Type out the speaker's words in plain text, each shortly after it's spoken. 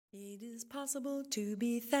It is possible to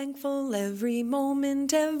be thankful every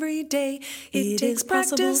moment, every day. It takes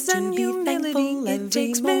practice and humility. It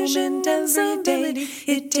takes vision and stability.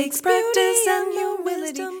 It takes practice and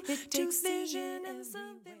humility. It takes vision and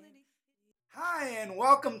stability. Hi, and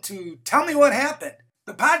welcome to Tell Me What Happened,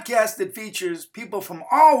 the podcast that features people from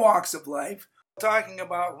all walks of life talking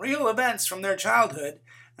about real events from their childhood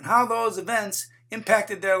and how those events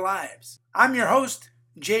impacted their lives. I'm your host,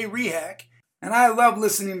 Jay Rehak, and I love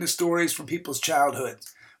listening to stories from people's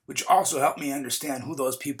childhoods, which also help me understand who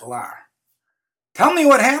those people are. Tell Me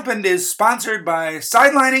What Happened is sponsored by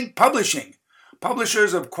Sidelining Publishing,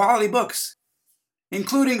 publishers of quality books,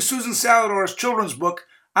 including Susan Salador's children's book,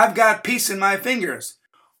 I've Got Peace in My Fingers,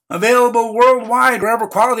 available worldwide wherever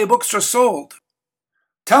quality books are sold.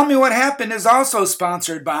 Tell Me What Happened is also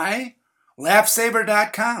sponsored by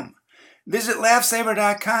LaughSaver.com. Visit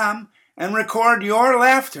LaughSaver.com and record your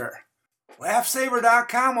laughter.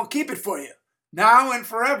 LaughSaver.com will keep it for you, now and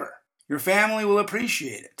forever. Your family will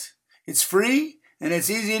appreciate it. It's free and it's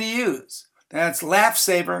easy to use. That's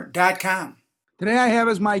LaughSaver.com. Today I have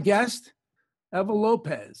as my guest Eva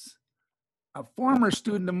Lopez, a former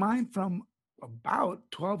student of mine from about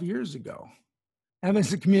 12 years ago.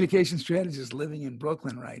 Eva's a communication strategist living in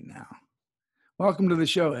Brooklyn right now. Welcome to the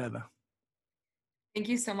show, Eva. Thank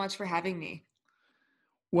you so much for having me.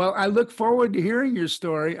 Well, I look forward to hearing your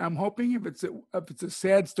story. I'm hoping if it's a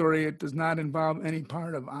sad story, it does not involve any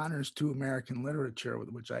part of honors to American literature,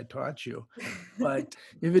 which I taught you. But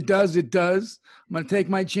if it does, it does. I'm going to take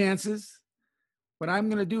my chances. What I'm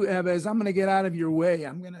going to do, Eva, is I'm going to get out of your way.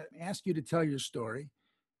 I'm going to ask you to tell your story.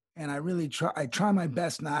 And I try my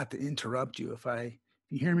best not to interrupt you. If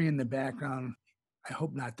you hear me in the background, I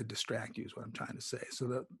hope not to distract you is what I'm trying to say.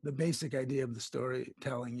 So the basic idea of the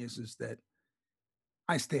storytelling is that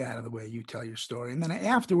I stay out of the way, you tell your story. And then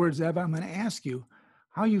afterwards, Eva, I'm going to ask you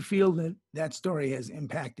how you feel that story has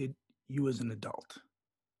impacted you as an adult.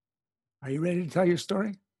 Are you ready to tell your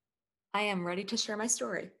story? I am ready to share my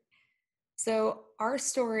story. So our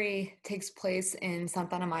story takes place in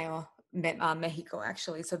Santana Mayo, Mexico,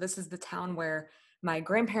 actually. So this is the town where my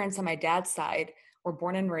grandparents on my dad's side were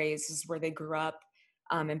born and raised. This is where they grew up.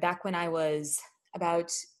 And back when I was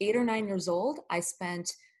about 8 or 9 years old, I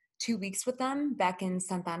spent 2 weeks with them back in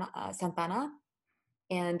Santana.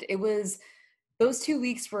 And those 2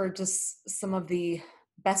 weeks were just some of the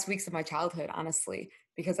best weeks of my childhood, honestly,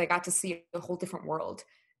 because I got to see a whole different world.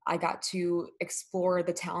 I got to explore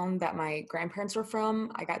the town that my grandparents were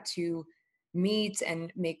from. I got to meet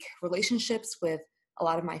and make relationships with a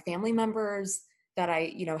lot of my family members that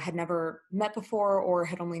I, had never met before or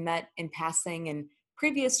had only met in passing and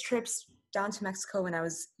previous trips down to Mexico when I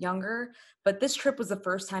was younger. But this trip was the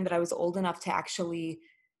first time that I was old enough to actually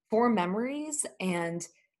form memories and,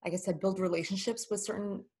 like I said, build relationships with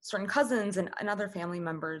certain cousins and other family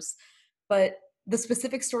members. But the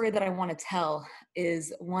specific story that I want to tell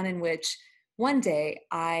is one in which one day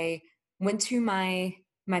I went to my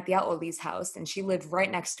tia Oli's house, and she lived right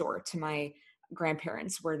next door to my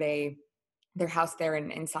grandparents, their house there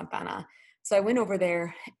in Santana. So I went over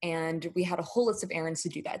there, and we had a whole list of errands to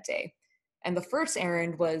do that day. And the first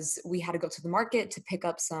errand was we had to go to the market to pick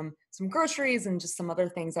up some groceries and just some other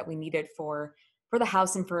things that we needed for the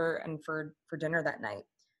house and for dinner that night.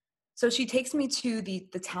 So she takes me to the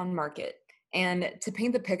town market. And to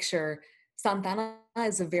paint the picture, Santana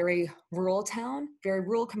is a very rural town, very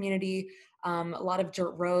rural community, a lot of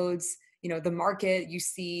dirt roads. The market, you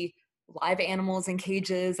see live animals in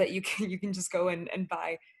cages that you can just go and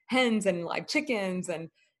buy hens and live chickens. And,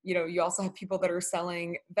 you also have people that are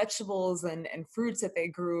selling vegetables and fruits that they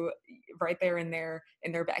grew right there in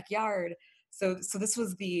their backyard. So this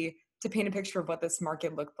was to paint a picture of what this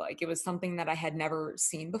market looked like. It was something that I had never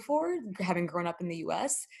seen before, having grown up in the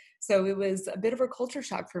US. So it was a bit of a culture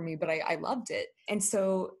shock for me, but I loved it. And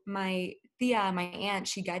so my aunt,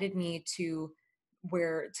 she guided me to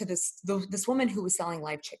this woman who was selling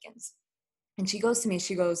live chickens. And she goes to me,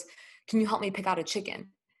 she goes, "Can you help me pick out a chicken?"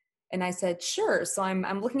 And I said, "Sure." So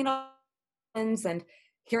I'm looking at chickens, and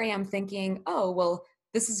here I am thinking, oh, well,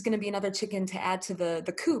 this is going to be another chicken to add to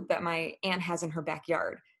the coop that my aunt has in her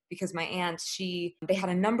backyard. Because my aunt, they had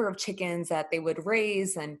a number of chickens that they would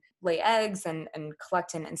raise and lay eggs and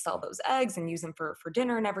collect and sell those eggs and use them for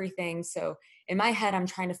dinner and everything. So in my head, I'm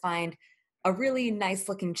trying to find a really nice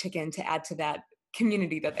looking chicken to add to that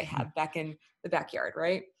community that they have back in the backyard,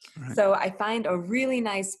 right? So I find a really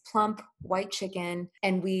nice plump white chicken,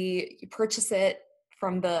 and we purchase it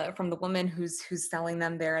from the woman who's selling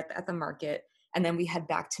them there at the market. And then we head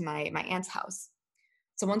back to my aunt's house.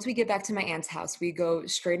 So once we get back to my aunt's house, we go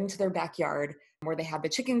straight into their backyard. where they have the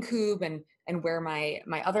chicken coop and where my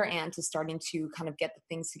other aunt is starting to kind of get the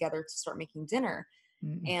things together to start making dinner.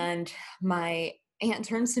 Mm-hmm. And my aunt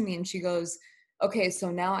turns to me and she goes, okay, so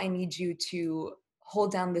now I need you to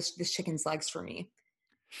hold down this chicken's legs for me.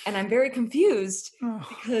 And I'm very confused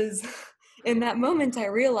because in that moment I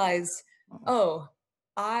realized, oh,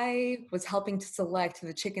 I was helping to select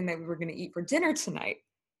the chicken that we were going to eat for dinner tonight.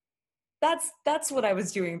 That's what I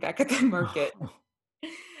was doing back at the market.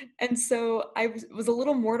 And so I was a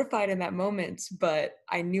little mortified in that moment, but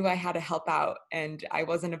I knew I had to help out and I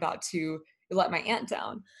wasn't about to let my aunt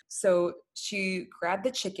down. So she grabbed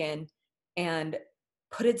the chicken and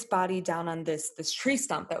put its body down on this tree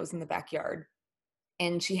stump that was in the backyard.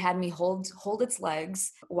 And she had me hold its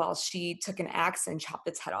legs while she took an axe and chopped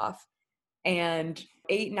its head off. And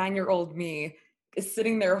 9-year-old me is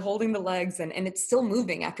sitting there holding the legs and it's still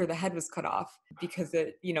moving after the head was cut off, because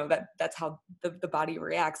it, that's how the body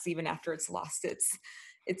reacts even after it's lost its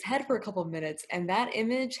head for a couple of minutes. And that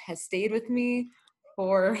image has stayed with me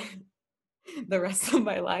for the rest of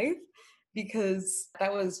my life, because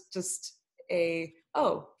that was just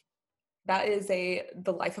that is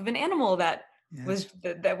the life of an animal that was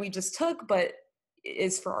that we just took, but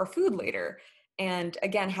is for our food later. And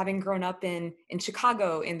again, having grown up in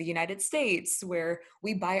Chicago, in the United States, where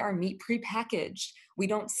we buy our meat prepackaged, we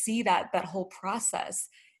don't see that whole process.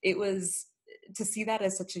 It was to see that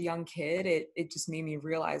as such a young kid, it just made me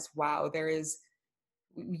realize, wow,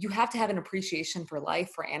 you have to have an appreciation for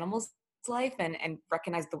life, for animals' life, and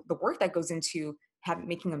recognize the work that goes into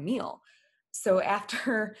making a meal. So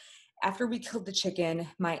after we killed the chicken,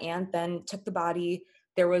 my aunt then took the body.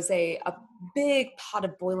 There was a big pot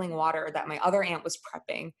of boiling water that my other aunt was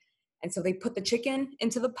prepping. And so they put the chicken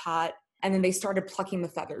into the pot, and then they started plucking the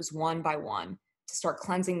feathers one by one to start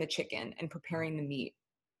cleansing the chicken and preparing the meat.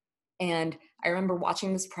 And I remember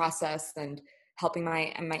watching this process and helping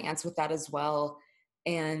my aunts with that as well.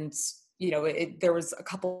 And, there was a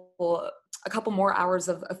couple more hours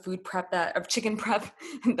of food prep of chicken prep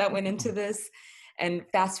that went into this. And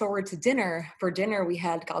fast forward to dinner. For dinner, we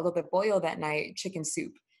had caldo de pollo that night, chicken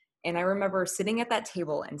soup. And I remember sitting at that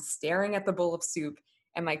table and staring at the bowl of soup.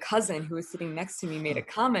 And my cousin, who was sitting next to me, made a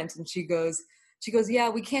comment, and she goes, yeah,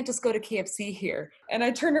 we can't just go to KFC here. And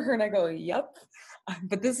I turned to her and I go, yep,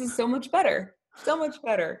 but this is so much better,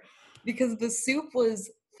 because the soup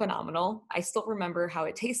was phenomenal. I still remember how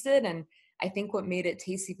it tasted. And I think what made it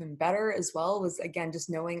taste even better as well was, again, just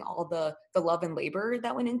knowing all the love and labor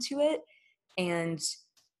that went into it. And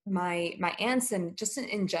my aunts, and just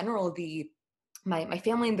in general, my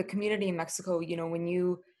family and the community in Mexico, when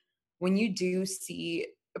you do see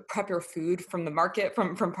prep your food from the market,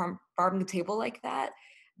 from farm to table like that,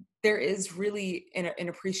 there is really an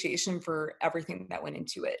appreciation for everything that went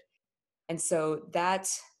into it. And so that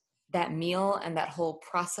meal and that whole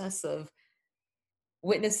process of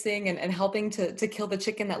witnessing and helping to kill the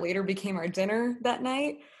chicken that later became our dinner that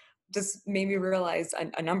night just made me realize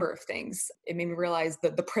a number of things. It made me realize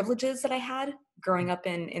the privileges that I had growing up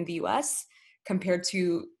in the US compared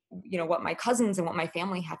to, what my cousins and what my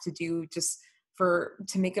family had to do just to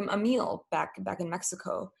make a meal back in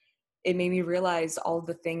Mexico. It made me realize all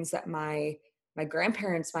the things that my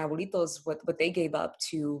grandparents, my abuelitos, what they gave up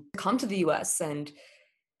to come to the US, and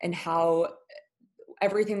how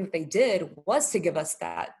everything that they did was to give us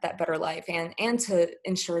that better life and to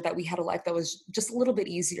ensure that we had a life that was just a little bit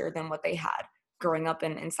easier than what they had growing up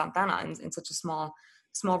in Santa Ana, in such a small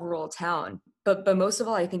rural town. But most of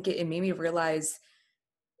all, I think it made me realize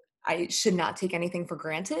I should not take anything for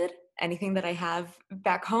granted, anything that I have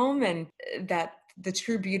back home, and that the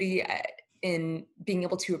true beauty in being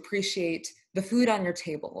able to appreciate the food on your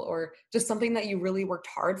table, or just something that you really worked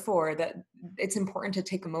hard for, that it's important to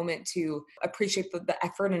take a moment to appreciate the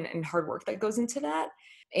effort and hard work that goes into that.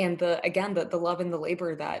 And the love and the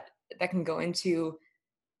labor that can go into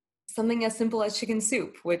something as simple as chicken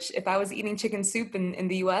soup, which if I was eating chicken soup in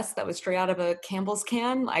the US that was straight out of a Campbell's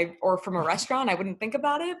can, or from a restaurant, I wouldn't think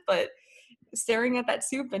about it. But staring at that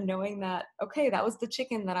soup and knowing that, okay, that was the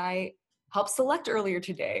chicken that I helped select earlier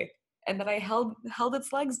today, and that I held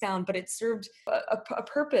its legs down, but it served a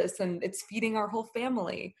purpose, and it's feeding our whole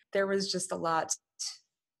family. There was just a lot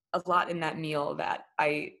in that meal that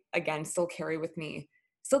I, again, still carry with me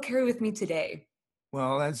today.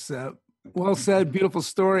 Well, that's well said. Beautiful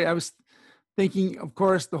story. I was thinking, of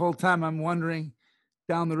course, the whole time I'm wondering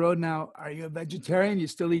down the road now, are you a vegetarian? Do you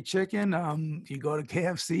still eat chicken? Do you go to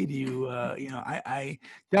KFC? Do you, I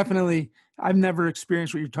definitely, I've never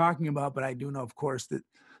experienced what you're talking about, but I do know, of course, that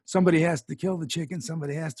somebody has to kill the chicken.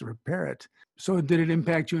 Somebody has to prepare it. So did it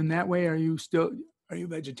impact you in that way? Are are you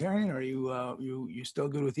vegetarian? Or are you still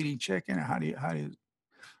good with eating chicken? Or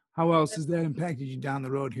how else has that impacted you down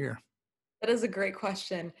the road here? That is a great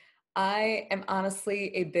question. I am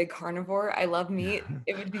honestly a big carnivore. I love meat.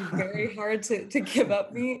 It would be very hard to give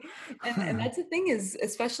up meat. And that's the thing is,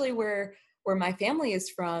 especially where my family is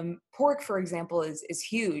from, pork, for example, is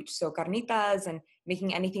huge. So carnitas and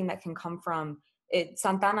making anything that can come from it.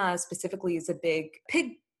 Santana specifically is a big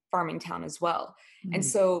pig farming town as well. And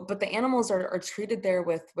so, but the animals are treated there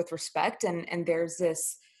with respect, and there's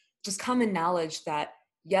this just common knowledge that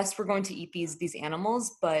yes, we're going to eat these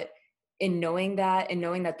animals, but in knowing that and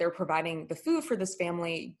knowing that they're providing the food for this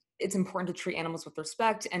family, it's important to treat animals with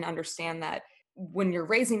respect and understand that when you're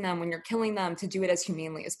raising them, when you're killing them, to do it as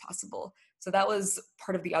humanely as possible. So that was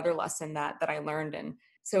part of the other lesson that I learned. And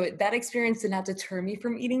so that experience did not deter me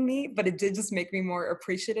from eating meat, but it did just make me more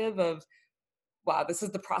appreciative of, wow, this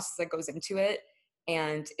is the process that goes into it.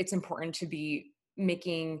 And it's important to be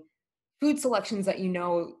making food selections that you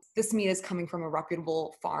know this meat is coming from a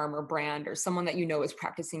reputable farm or brand or someone that you know is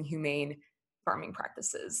practicing humane farming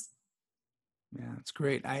practices. Yeah, it's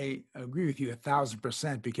great. I agree with you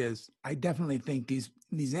 1,000% because I definitely think these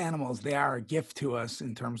animals, they are a gift to us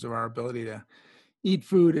in terms of our ability to eat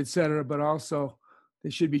food, et cetera, but also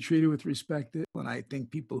they should be treated with respect. And I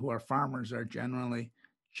think people who are farmers are generally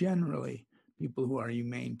people who are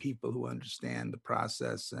humane, people who understand the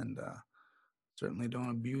process and certainly don't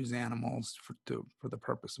abuse animals for the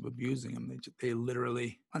purpose of abusing them. They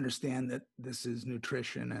literally understand that this is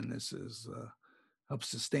nutrition and this is helps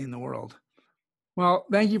sustain the world. Well,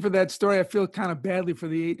 thank you for that story. I feel kind of badly for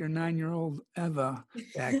the 8 or 9-year-old Eva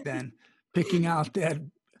back then, picking out that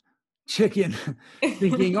chicken,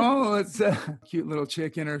 thinking, oh, it's a cute little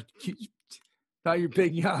chicken, or thought you're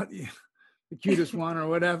picking out the cutest one or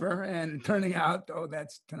whatever, and turning out, oh,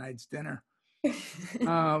 that's tonight's dinner.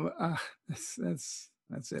 That's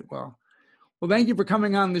it. Well, thank you for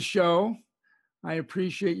coming on the show. I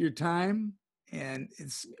appreciate your time, and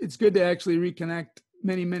it's good to actually reconnect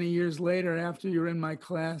many years later after you're in my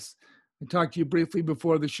class. I talked to you briefly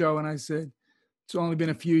before the show, and I said it's only been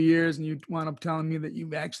a few years, and you wound up telling me that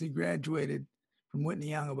you've actually graduated from Whitney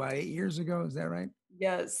Young about 8 years ago. Is that right?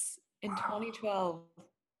 Yes, in 2012.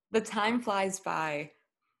 The time flies by.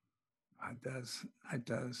 It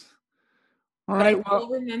does. All right. I still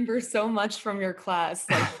remember so much from your class,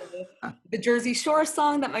 like the Jersey Shore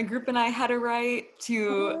song that my group and I had to write,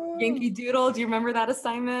 to Yankee Doodle. Do you remember that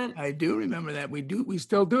assignment? I do remember that. We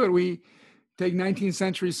still do it. We take 19th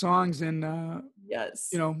century songs and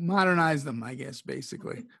yes, modernize them, I guess,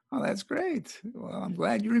 basically. Oh, that's great. Well, I'm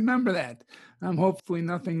glad you remember that. Hopefully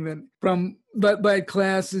nothing that from that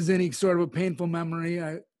class is any sort of a painful memory.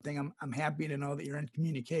 I think I'm happy to know that you're in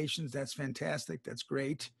communications. That's fantastic. That's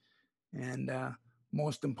great. And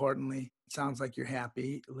most importantly, it sounds like you're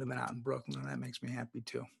happy living out in Brooklyn, and that makes me happy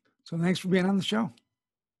too. So thanks for being on the show.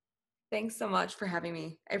 Thanks so much for having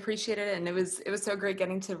me. I appreciate it. And it was so great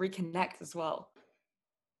getting to reconnect as well.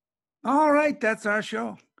 All right, that's our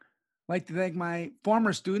show. I'd like to thank my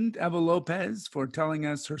former student, Eva Lopez, for telling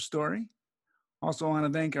us her story. Also want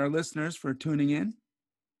to thank our listeners for tuning in.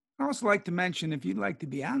 I'd also like to mention, if you'd like to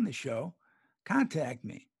be on the show, contact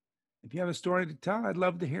me. If you have a story to tell, I'd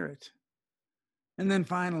love to hear it. And then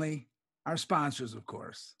finally, our sponsors, of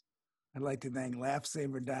course. I'd like to thank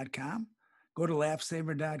LaughSaver.com. Go to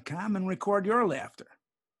LaughSaver.com and record your laughter.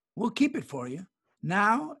 We'll keep it for you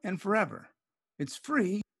now and forever. It's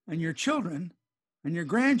free, and your children and your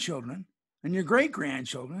grandchildren and your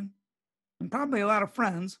great-grandchildren and probably a lot of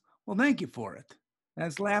friends will thank you for it.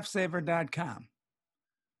 That's LaughSaver.com.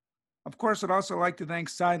 Of course, I'd also like to thank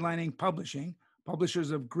Sidelining Publishing,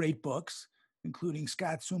 publishers of great books, including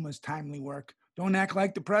Scott Suma's timely work, Don't Act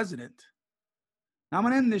Like the President. Now, I'm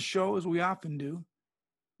going to end this show, as we often do,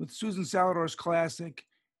 with Susan Salador's classic,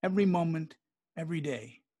 Every Moment, Every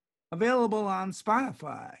Day. Available on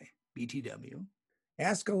Spotify, BTW.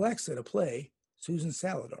 Ask Alexa to play Susan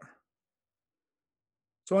Salador.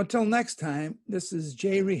 So until next time, this is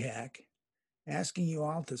Jay Rehak asking you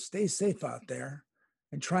all to stay safe out there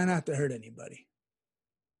and try not to hurt anybody.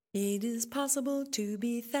 It is possible to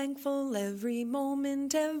be thankful every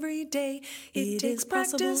moment, every day. It takes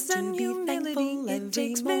practice and humility. It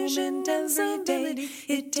takes vision and civility.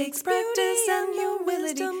 It takes practice and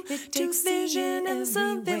humility. It takes vision and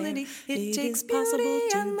civility. It takes beauty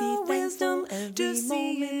and the wisdom to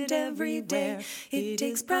see it everywhere. It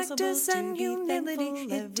takes practice and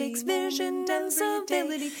humility. It takes vision and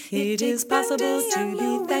civility. It is possible to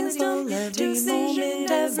be thankful every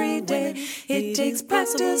moment, every day. It takes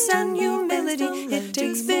practice and humility. It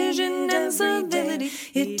takes vision and civility.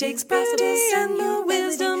 It takes practice and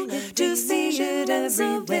wisdom to see it as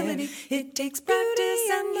everywhere. It takes practice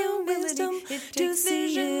and the wisdom to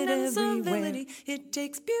see it everywhere. It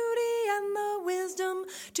takes beauty and the wisdom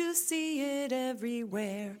to see it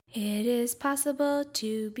everywhere. It is possible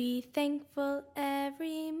to be thankful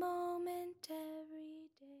every moment.